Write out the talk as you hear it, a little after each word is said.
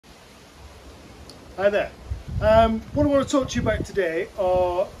Hi there. What I want to talk to you about today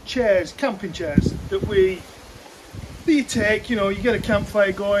are chairs, camping chairs that you take, you get a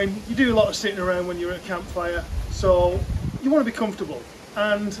campfire going, you do a lot of sitting around when you're at a campfire, so you want to be comfortable,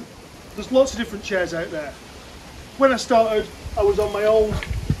 and there's lots of different chairs out there. When I started, I was on my old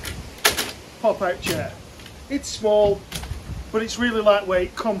pop-out chair. It's small, but it's really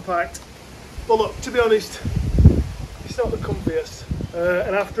lightweight, compact, but look, to be honest, it's not the comfiest,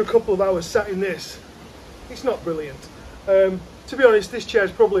 and after a couple of hours sat in this, it's not brilliant. To be honest, this chair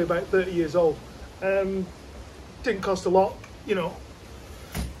is probably about 30 years old. Didn't cost a lot, a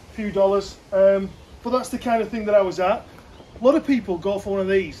few dollars, but that's the kind of thing that I was at. A lot of people go for one of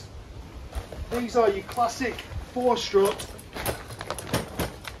these. These are your classic 4-strut.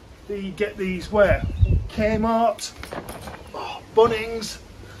 You get these where? Kmart, Bunnings,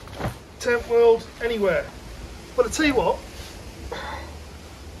 Tent World, anywhere. But I tell you what,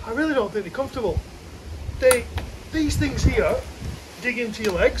 I really don't think they're comfortable. These things here dig into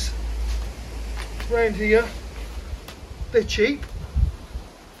your legs, round here. They're cheap.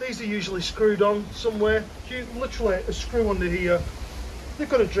 These are usually screwed on somewhere. Literally a screw under here. They've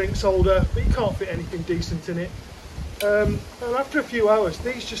got a drinks holder, but you can't fit anything decent in it. And after a few hours,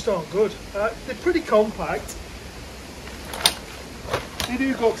 these just aren't good. They're pretty compact. They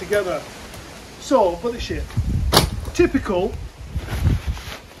do go together. So, but this shit. Typical.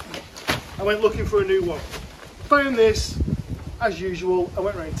 I went looking for a new one. Found this, as usual. I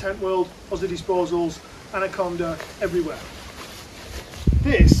went around Tent World, Aussie Disposals, Anaconda, everywhere.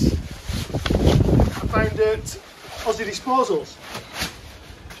 This, I found at Aussie Disposals.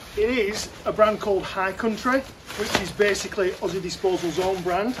 It is a brand called High Country, which is basically Aussie Disposals' own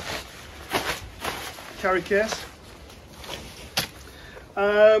brand. Carry case.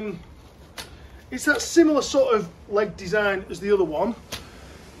 It's that similar sort of leg design as the other one.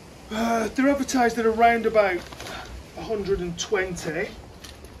 They're advertised at around about 120,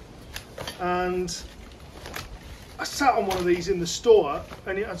 and I sat on one of these in the store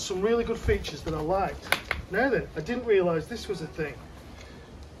and it had some really good features that I liked. Now then, I didn't realise this was a thing.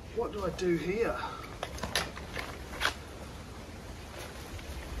 What do I do here?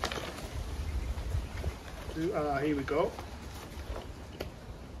 Here we go.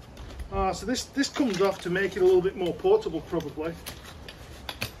 So this comes off to make it a little bit more portable, probably.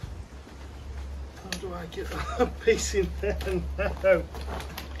 How do I get a piece in there now?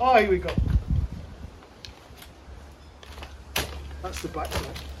 Oh, here we go. That's the back of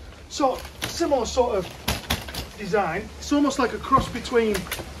it. So, similar sort of design. It's almost like a cross between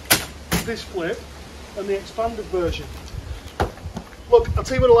this flip and the expanded version. Look, I'll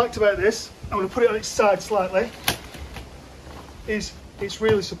tell you what I liked about this. I'm going to put it on its side slightly. It's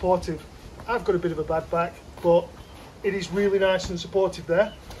really supportive. I've got a bit of a bad back, but it is really nice and supportive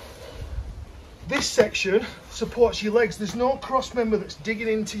there. This section supports your legs. There's no cross member that's digging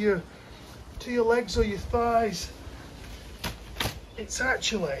into your legs or your thighs. It's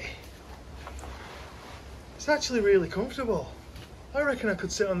actually really comfortable. I reckon I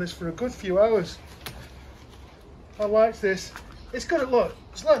could sit on this for a good few hours. I like this. It's got look,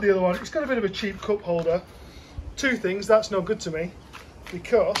 it's like the other one. It's got a bit of a cheap cup holder. Two things, that's no good to me,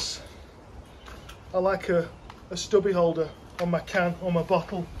 because I like a stubby holder on my can, on my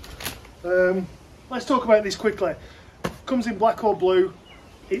bottle. Let's talk about this quickly. Comes in black or blue.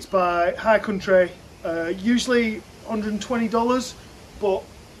 It's by High Country. Usually $120, but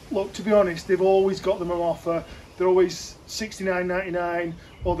look, to be honest, they've always got them on offer. They're always $69.99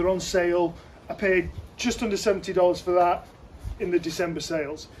 or they're on sale. I paid just under $70 for that in the December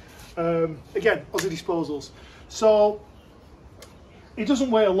sales. Again, Aussie Disposals. So it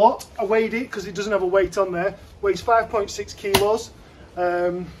doesn't weigh a lot. I weighed it because it doesn't have a weight on there. Weighs 5.6 kilos.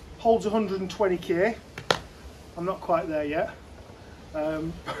 Holds 120k. I'm not quite there yet.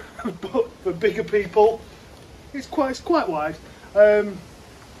 But for bigger people, it's quite wide. And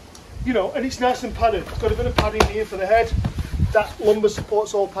it's nice and padded. It's got a bit of padding here for the head. That lumbar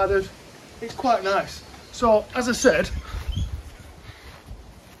support's all padded. It's quite nice. So, as I said,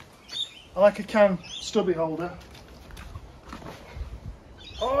 I like a can stubby holder.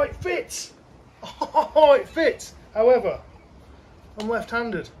 Oh, it fits! Oh, it fits! However, I'm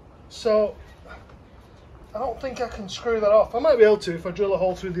left-handed, so I don't think I can screw that off. I might be able to if I drill a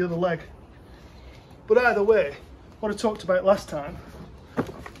hole through the other leg. But either way, what I talked about last time,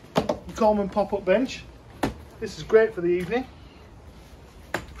 the Coleman pop-up bench. This is great for the evening.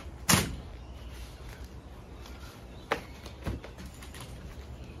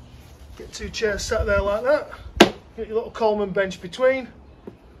 Get two chairs sat there like that. Get your little Coleman bench between.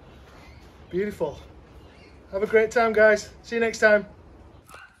 Beautiful. Have a great time, guys. See you next time.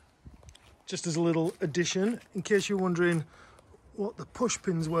 just as a little addition, in case you're wondering what the push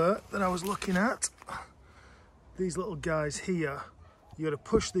pins were that I was looking at. These little guys here, you got to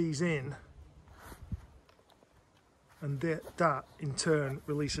push these in, and that in turn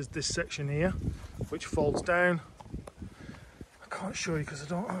releases this section here, which folds down. I can't show you because I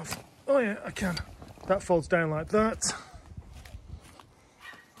don't have, oh yeah, I can. That folds down like that.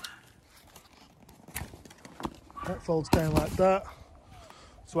 That folds down like that.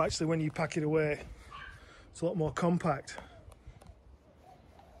 So actually when you pack it away, it's a lot more compact.